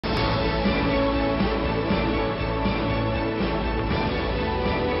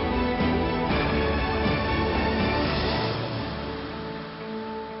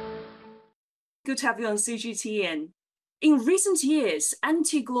Good to have you on CGTN. In recent years,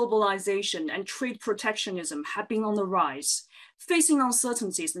 anti-globalization and trade protectionism have been on the rise. Facing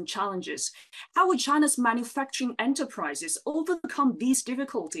uncertainties and challenges, how will China's manufacturing enterprises overcome these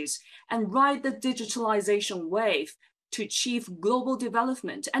difficulties and ride the digitalization wave to achieve global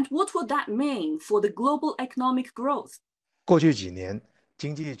development? And what would that mean for the global economic growth? 过去几年，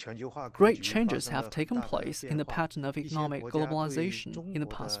 Great changes have taken place in the pattern of economic globalization in the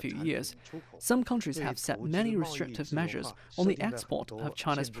past few years. Some countries have set many restrictive measures on the export of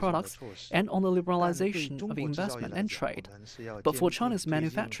China's products and on the liberalization of investment and trade. But for China's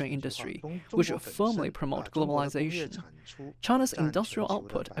manufacturing industry, we should firmly promote globalization. China's industrial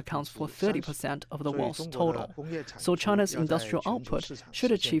output accounts for 30% of the world's total, so China's industrial output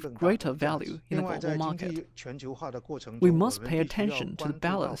should achieve greater value in the global market. We must pay attention to the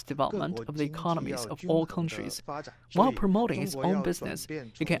balanced development of the economies of all countries. While promoting its own business,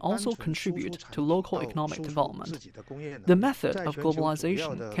 it can also contribute to local economic development. The method of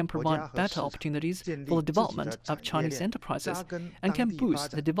globalization can provide better opportunities for the development of Chinese enterprises and can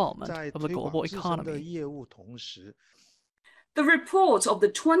boost the development of the global economy. The report of the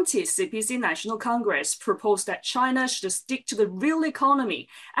 20th CPC National Congress proposed that China should stick to the real economy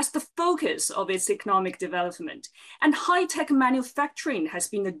as the focus of its economic development, and high-tech manufacturing has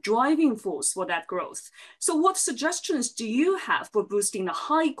been the driving force for that growth. So what suggestions do you have for boosting the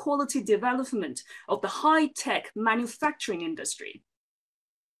high-quality development of the high-tech manufacturing industry?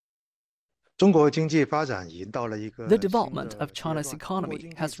 The development of China's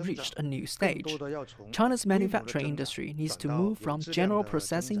economy has reached a new stage. China's manufacturing industry needs to move from general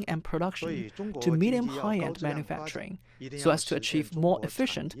processing and production to medium high-end manufacturing, so as to achieve more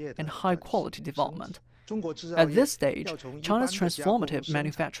efficient and high-quality development. At this stage, China's transformative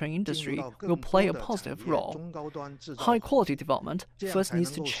manufacturing industry will play a positive role. High-quality development first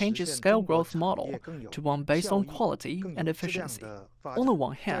needs to change its scale growth model to one based on quality and efficiency. On the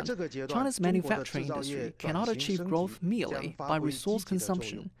one hand, China's manufacturing industry cannot achieve growth merely by resource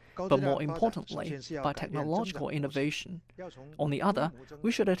consumption, but more importantly, by technological innovation. On the other,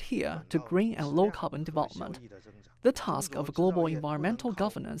 we should adhere to green and low-carbon development. The task of global environmental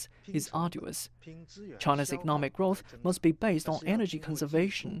governance is arduous. China's economic growth must be based on energy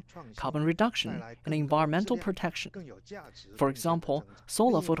conservation, carbon reduction, and environmental protection. For example,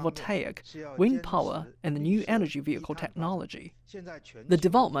 solar photovoltaic, wind power, and the new energy vehicle technology. The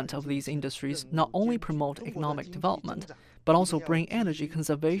development of these industries not only promote economic development, but also bring energy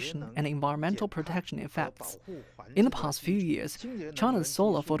conservation and environmental protection effects. In the past few years, China's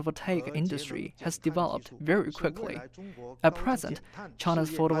solar photovoltaic industry has developed very quickly. At present, China's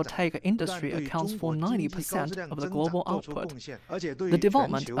photovoltaic industry accounts for 90% of the global output. The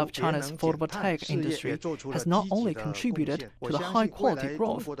development of China's photovoltaic industry has not only contributed to the high-quality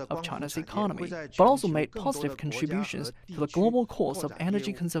growth of China's economy, but also made positive contributions to the global cause of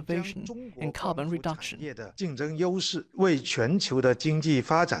energy conservation and carbon reduction. 为全球的经济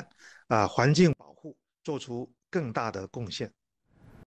发展、环境保护做出更大的贡献。